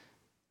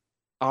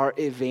 Our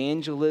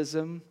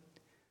evangelism,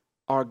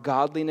 our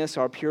godliness,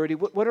 our purity.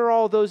 What are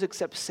all those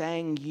except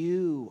saying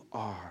you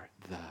are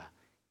the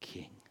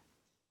King?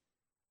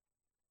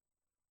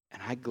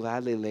 And I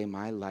gladly lay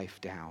my life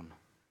down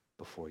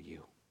before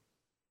you.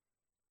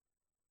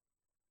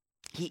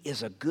 He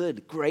is a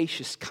good,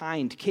 gracious,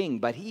 kind king,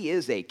 but he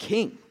is a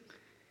king.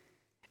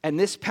 And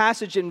this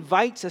passage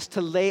invites us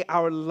to lay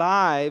our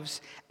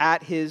lives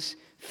at his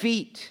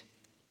feet.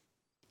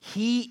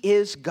 He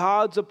is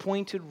God's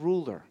appointed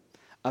ruler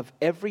of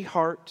every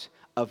heart,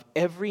 of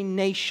every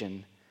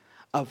nation,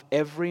 of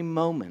every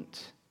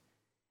moment.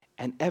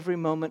 And every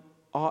moment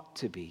ought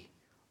to be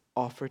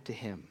offered to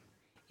him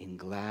in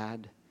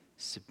glad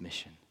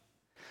submission.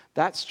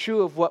 That's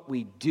true of what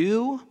we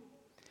do.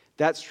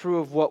 That's true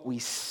of what we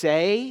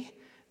say.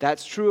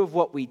 That's true of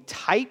what we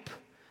type.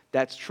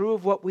 That's true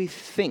of what we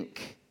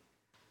think.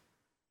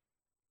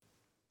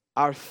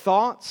 Our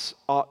thoughts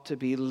ought to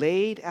be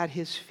laid at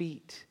his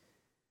feet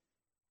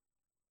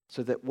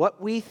so that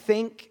what we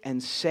think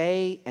and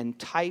say and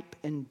type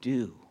and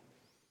do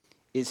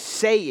is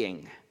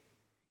saying,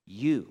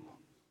 you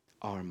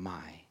are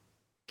my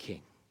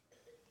King.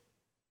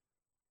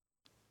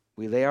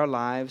 We lay our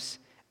lives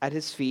at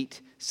his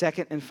feet.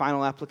 Second and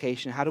final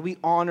application. How do we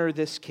honor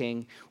this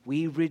king?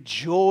 We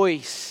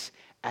rejoice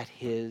at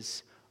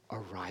his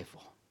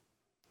arrival.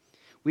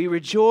 We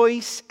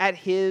rejoice at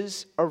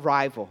his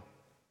arrival.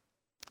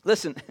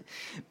 Listen,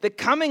 the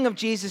coming of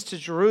Jesus to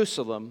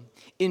Jerusalem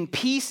in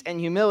peace and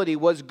humility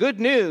was good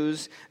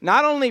news,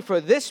 not only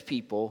for this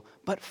people,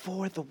 but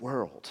for the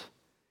world,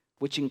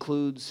 which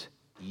includes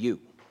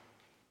you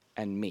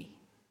and me.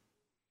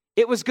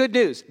 It was good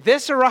news.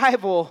 This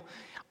arrival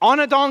on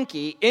a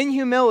donkey in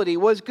humility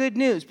was good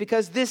news,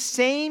 because this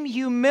same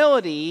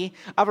humility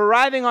of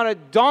arriving on a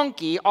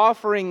donkey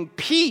offering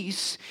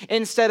peace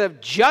instead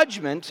of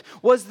judgment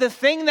was the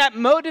thing that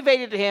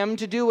motivated him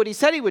to do what he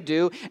said he would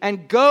do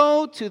and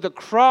go to the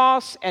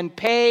cross and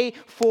pay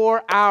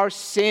for our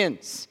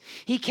sins.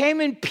 He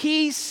came in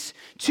peace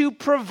to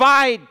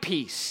provide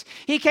peace.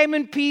 He came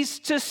in peace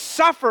to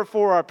suffer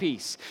for our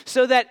peace,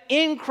 so that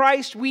in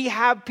Christ we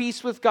have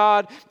peace with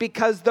God,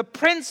 because the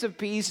Prince of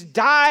Peace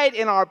died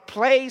in our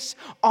place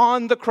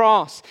on the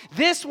cross.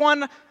 This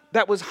one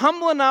that was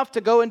humble enough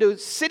to go into the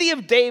city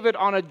of David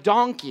on a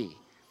donkey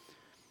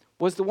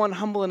was the one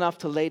humble enough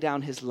to lay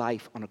down his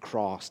life on a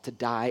cross, to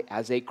die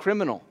as a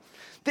criminal.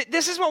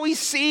 This is what we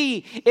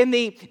see in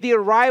the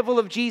arrival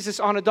of Jesus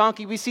on a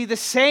donkey. We see the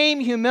same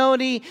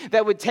humility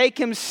that would take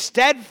him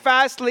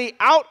steadfastly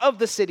out of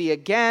the city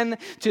again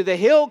to the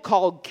hill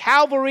called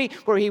Calvary,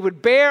 where he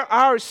would bear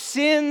our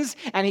sins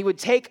and he would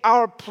take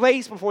our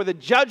place before the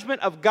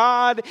judgment of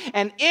God.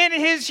 And in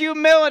his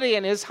humility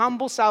and his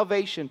humble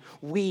salvation,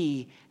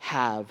 we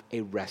have a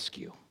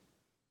rescue.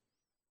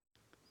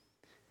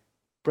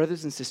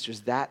 Brothers and sisters,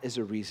 that is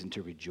a reason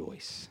to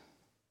rejoice.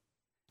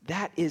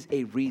 That is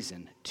a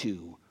reason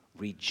to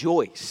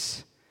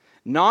rejoice.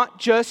 Not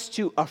just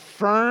to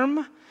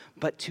affirm,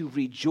 but to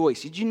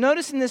rejoice. Did you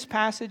notice in this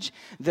passage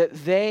that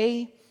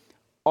they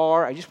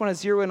are, I just want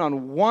to zero in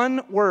on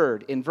one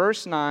word in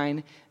verse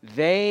 9,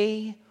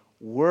 they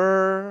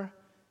were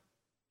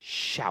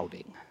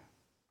shouting.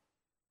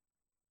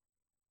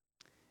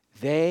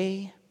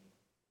 They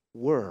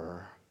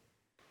were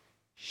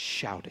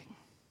shouting.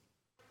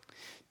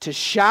 To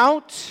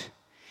shout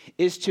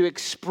is to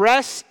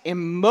express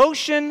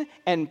emotion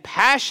and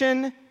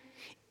passion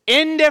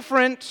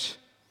indifferent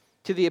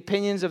to the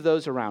opinions of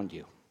those around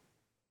you.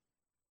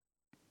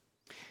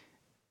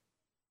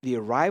 the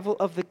arrival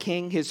of the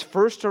king, his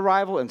first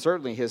arrival, and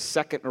certainly his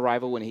second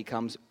arrival when he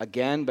comes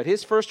again, but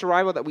his first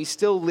arrival that we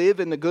still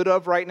live in the good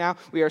of right now,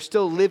 we are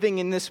still living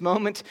in this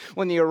moment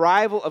when the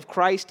arrival of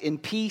Christ in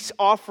peace,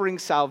 offering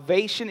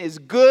salvation, is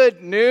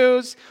good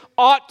news,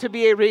 ought to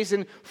be a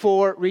reason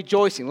for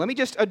rejoicing. Let me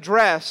just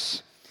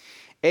address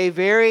a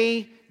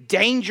very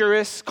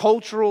dangerous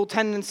cultural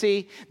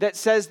tendency that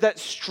says that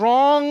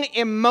strong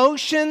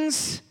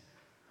emotions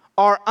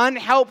are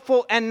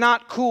unhelpful and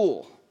not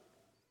cool.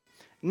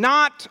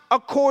 Not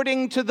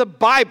according to the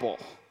Bible.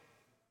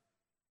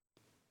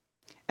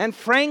 And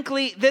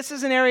frankly, this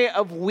is an area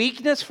of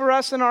weakness for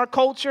us in our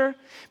culture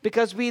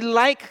because we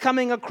like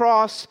coming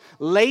across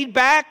laid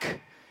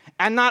back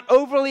and not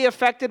overly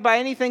affected by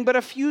anything but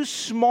a few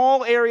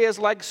small areas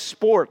like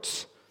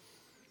sports.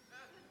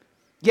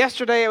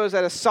 Yesterday, I was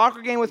at a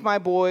soccer game with my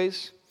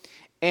boys,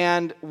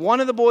 and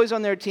one of the boys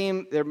on their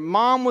team, their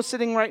mom was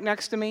sitting right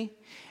next to me,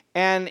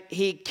 and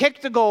he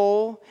kicked a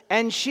goal,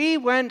 and she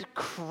went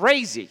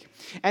crazy.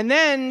 And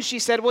then she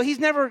said, well, he's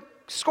never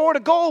scored a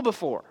goal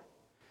before.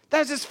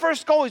 That's his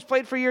first goal. He's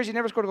played for years. He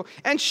never scored a goal.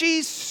 And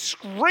she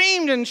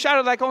screamed and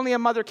shouted like only a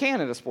mother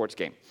can at a sports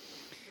game.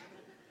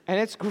 And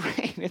it's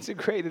great. It's a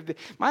great.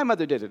 My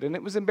mother did it, and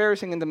it was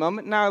embarrassing in the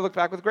moment. Now I look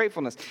back with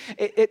gratefulness.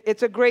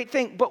 It's a great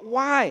thing. But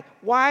why?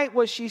 Why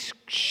was she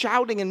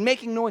shouting and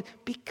making noise?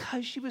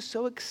 Because she was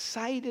so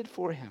excited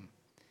for him.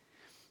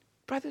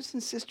 Brothers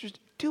and sisters,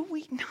 do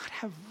we not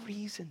have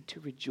reason to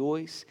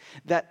rejoice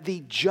that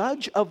the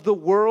judge of the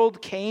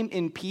world came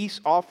in peace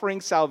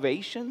offering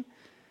salvation?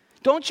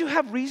 Don't you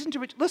have reason to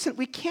rejoice? Listen,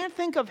 we can't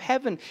think of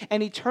heaven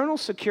and eternal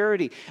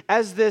security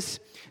as this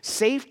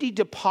safety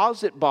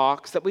deposit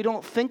box that we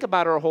don't think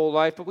about our whole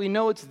life, but we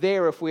know it's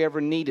there if we ever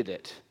needed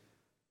it.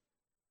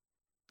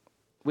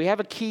 We have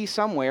a key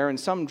somewhere in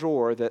some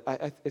drawer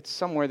that it's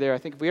somewhere there. I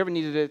think if we ever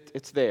needed it,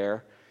 it's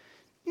there.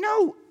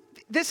 No.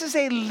 This is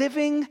a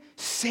living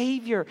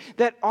Savior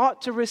that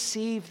ought to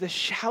receive the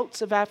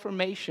shouts of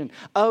affirmation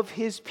of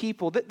His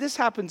people. This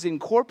happens in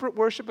corporate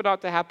worship. It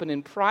ought to happen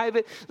in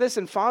private.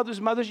 Listen,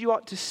 fathers, mothers, you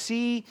ought to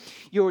see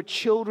your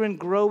children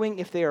growing,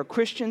 if they are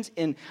Christians,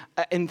 in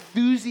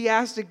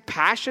enthusiastic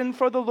passion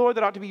for the Lord.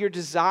 That ought to be your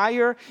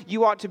desire.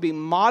 You ought to be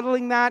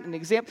modeling that. An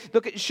example.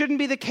 Look, it shouldn't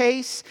be the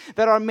case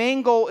that our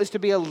main goal is to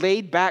be a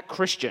laid-back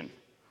Christian.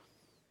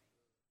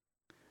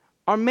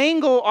 Our main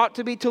goal ought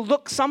to be to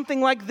look something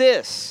like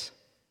this.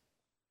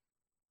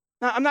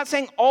 Now, I'm not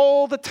saying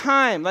all the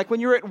time, like when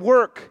you're at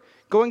work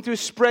going through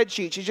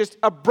spreadsheets, you just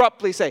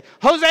abruptly say,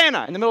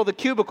 Hosanna, in the middle of the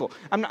cubicle.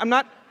 I'm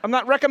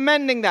not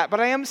recommending that, but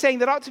I am saying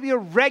that ought to be a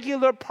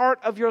regular part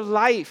of your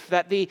life,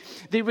 that the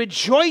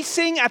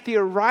rejoicing at the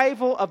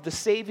arrival of the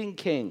saving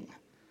King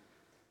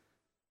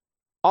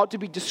ought to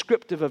be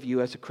descriptive of you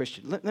as a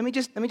Christian. Let me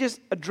just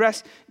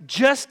address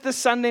just the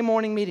Sunday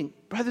morning meeting.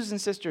 Brothers and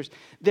sisters,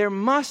 there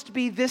must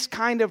be this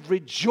kind of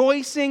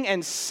rejoicing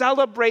and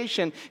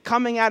celebration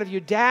coming out of you.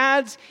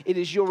 Dads, it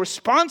is your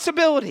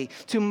responsibility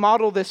to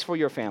model this for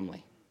your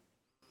family.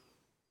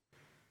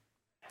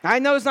 I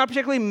know it's not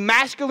particularly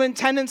masculine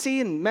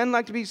tendency, and men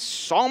like to be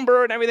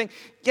somber and everything.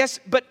 Yes,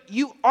 but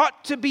you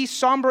ought to be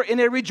somber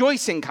in a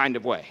rejoicing kind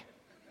of way.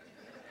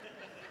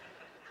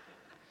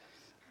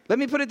 Let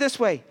me put it this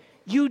way.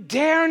 You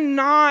dare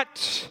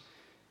not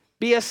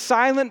be a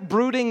silent,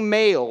 brooding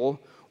male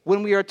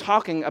when we are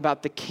talking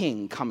about the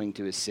king coming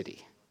to his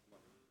city.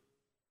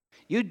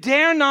 You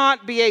dare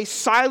not be a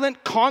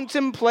silent,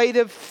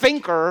 contemplative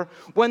thinker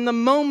when the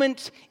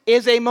moment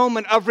is a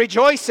moment of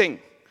rejoicing.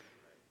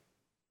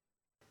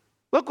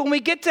 Look, when we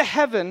get to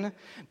heaven,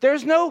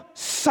 there's no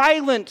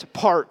silent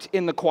part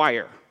in the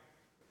choir.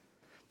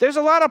 There's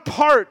a lot of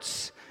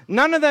parts.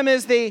 None of them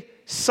is the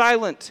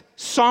silent,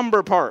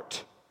 somber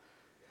part.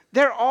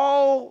 They're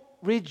all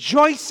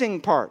rejoicing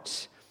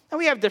parts. And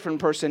we have different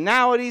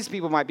personalities.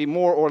 People might be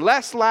more or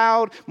less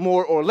loud,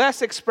 more or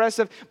less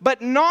expressive,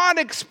 but not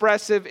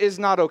expressive is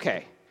not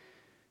okay.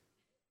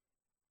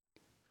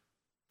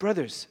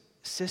 Brothers,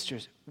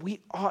 sisters,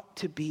 we ought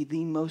to be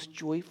the most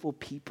joyful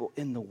people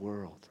in the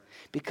world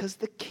because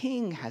the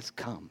King has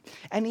come.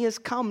 And He has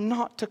come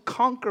not to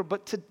conquer,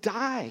 but to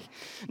die.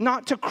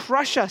 Not to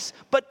crush us,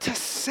 but to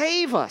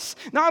save us.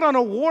 Not on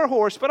a war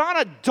horse, but on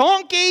a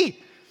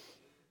donkey.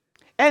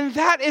 And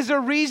that is a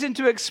reason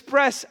to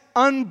express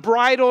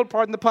unbridled,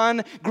 pardon the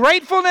pun,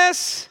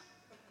 gratefulness.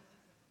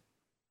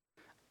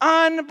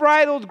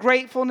 Unbridled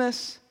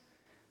gratefulness.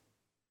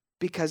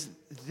 Because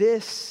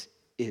this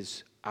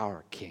is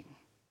our King.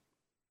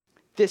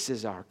 This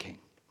is our King.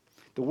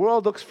 The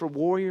world looks for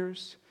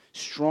warriors,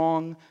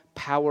 strong,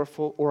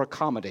 powerful, or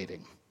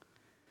accommodating.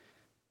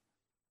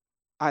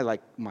 I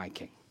like my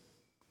King.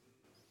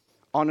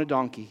 On a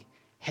donkey,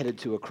 headed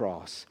to a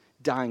cross,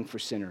 dying for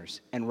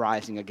sinners, and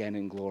rising again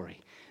in glory.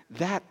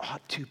 That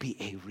ought to be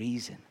a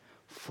reason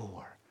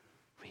for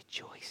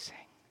rejoicing.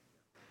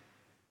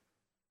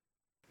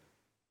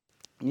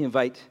 You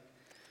invite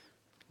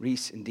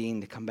Reese and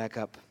Dean to come back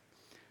up.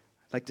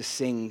 I'd like to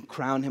sing,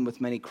 Crown Him with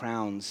Many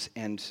Crowns.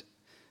 And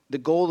the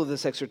goal of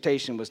this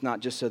exhortation was not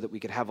just so that we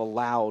could have a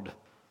loud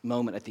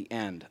moment at the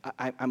end.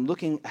 I'm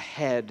looking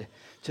ahead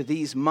to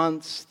these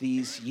months,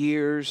 these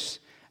years,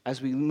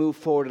 as we move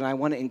forward, and I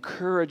want to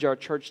encourage our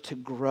church to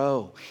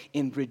grow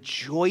in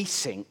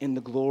rejoicing in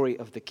the glory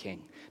of the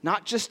King.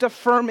 Not just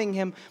affirming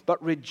him,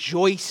 but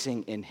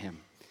rejoicing in him.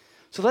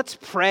 So let's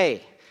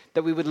pray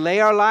that we would lay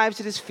our lives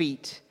at his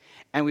feet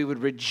and we would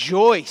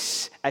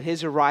rejoice at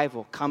his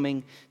arrival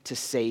coming to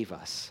save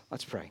us.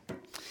 Let's pray.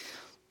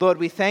 Lord,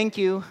 we thank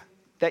you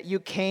that you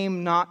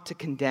came not to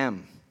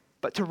condemn,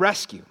 but to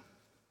rescue.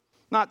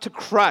 Not to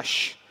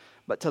crush,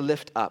 but to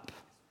lift up.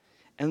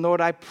 And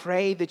Lord, I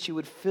pray that you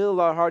would fill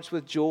our hearts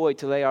with joy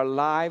to lay our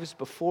lives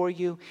before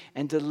you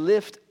and to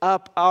lift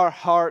up our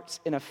hearts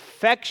in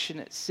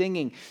affectionate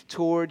singing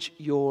towards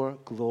your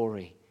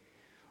glory.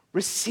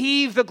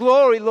 Receive the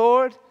glory,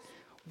 Lord.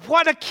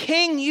 What a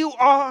king you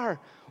are.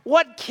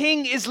 What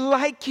king is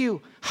like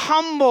you,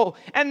 humble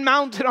and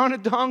mounted on a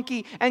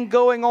donkey and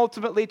going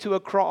ultimately to a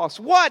cross?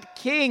 What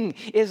king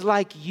is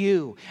like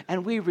you?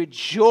 And we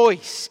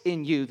rejoice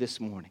in you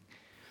this morning.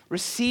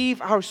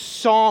 Receive our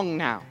song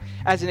now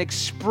as an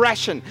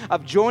expression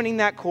of joining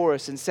that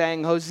chorus and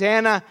saying,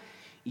 Hosanna,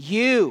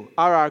 you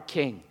are our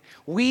King.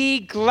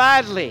 We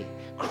gladly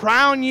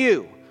crown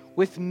you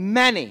with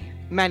many,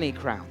 many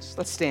crowns.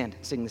 Let's stand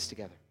and sing this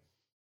together.